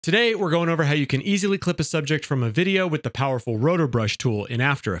Today, we're going over how you can easily clip a subject from a video with the powerful Rotobrush tool in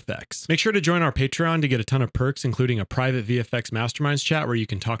After Effects. Make sure to join our Patreon to get a ton of perks, including a private VFX Masterminds chat where you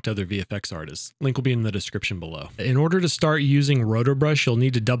can talk to other VFX artists. Link will be in the description below. In order to start using Rotobrush, you'll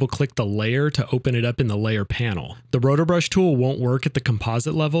need to double-click the layer to open it up in the layer panel. The Rotobrush tool won't work at the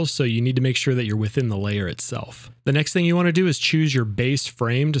composite level, so you need to make sure that you're within the layer itself. The next thing you want to do is choose your base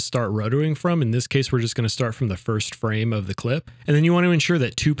frame to start rotoing from. In this case, we're just going to start from the first frame of the clip. And then you want to ensure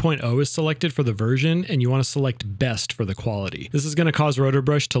that 2.0 is selected for the version, and you want to select best for the quality. This is going to cause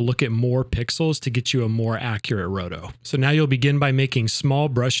Rotobrush to look at more pixels to get you a more accurate roto. So now you'll begin by making small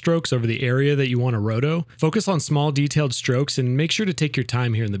brush strokes over the area that you want to roto. Focus on small detailed strokes and make sure to take your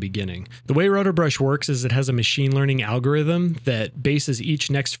time here in the beginning. The way Rotobrush works is it has a machine learning algorithm that bases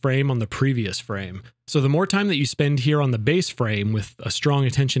each next frame on the previous frame. So the more time that you spend here on the base frame with a strong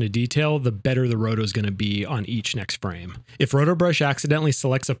attention to detail, the better the roto is going to be on each next frame. If Rotobrush accidentally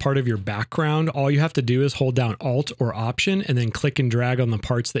selects a part of your background, all you have to do is hold down Alt or Option and then click and drag on the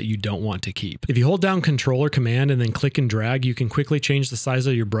parts that you don't want to keep. If you hold down Control or Command and then click and drag, you can quickly change the size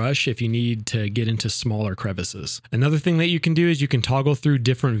of your brush if you need to get into smaller crevices. Another thing that you can do is you can toggle through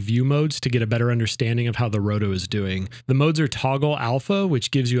different view modes to get a better understanding of how the roto is doing. The modes are Toggle Alpha,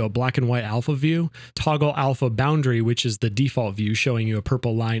 which gives you a black and white alpha view, Toggle Alpha Boundary, which is the default view showing you a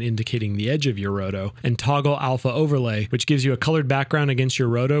purple line indicating the edge of your roto, and Toggle Alpha Overlay, which gives you a colored background against your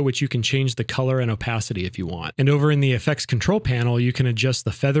roto, which you can change the color and opacity if you want. And over in the effects control panel, you can adjust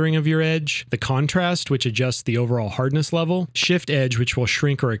the feathering of your edge, the contrast, which adjusts the overall hardness level, shift edge, which will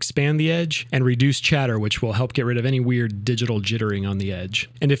shrink or expand the edge, and reduce chatter, which will help get rid of any weird digital jittering on the edge.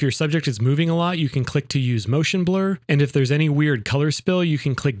 And if your subject is moving a lot, you can click to use motion blur, and if there's any weird color spill, you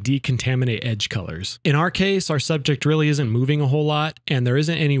can click decontaminate edge colors. In our case, our subject really isn't moving a whole lot, and there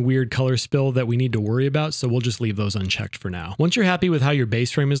isn't any weird color spill that we need to worry about, so we'll just leave those unchecked for now. Once you're happy with how your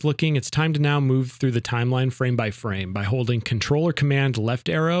base frame is looking, it's time to now move through the timeline frame by frame by holding Control or Command left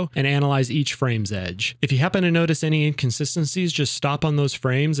arrow and analyze each frame's edge. If you happen to notice any inconsistencies, just stop on those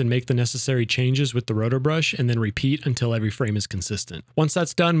frames and make the necessary changes with the Rotobrush, and then repeat until every frame is consistent. Once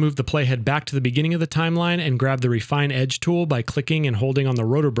that's done, move the playhead back to the beginning of the timeline and grab the Refine Edge tool by clicking and holding on the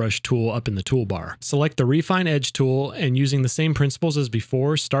Rotobrush tool up in the toolbar. Select the Refine Edge tool, and using the same principles as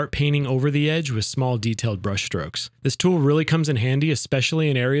before, start painting over the edge with small detailed brush strokes. This tool really comes in handy, especially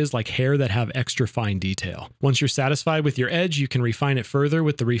in areas like hair that have extra fine detail. Once you're satisfied with your edge, you can refine it further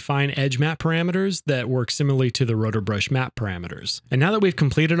with the Refine Edge Map parameters that work similarly to the Rotobrush map parameters. And now that we've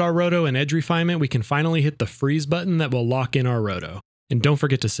completed our roto and edge refinement, we can finally hit the freeze button that will lock in our roto. And don't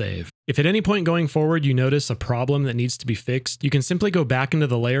forget to save. If at any point going forward you notice a problem that needs to be fixed, you can simply go back into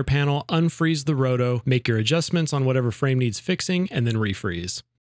the layer panel, unfreeze the roto, make your adjustments on whatever frame needs fixing, and then refreeze.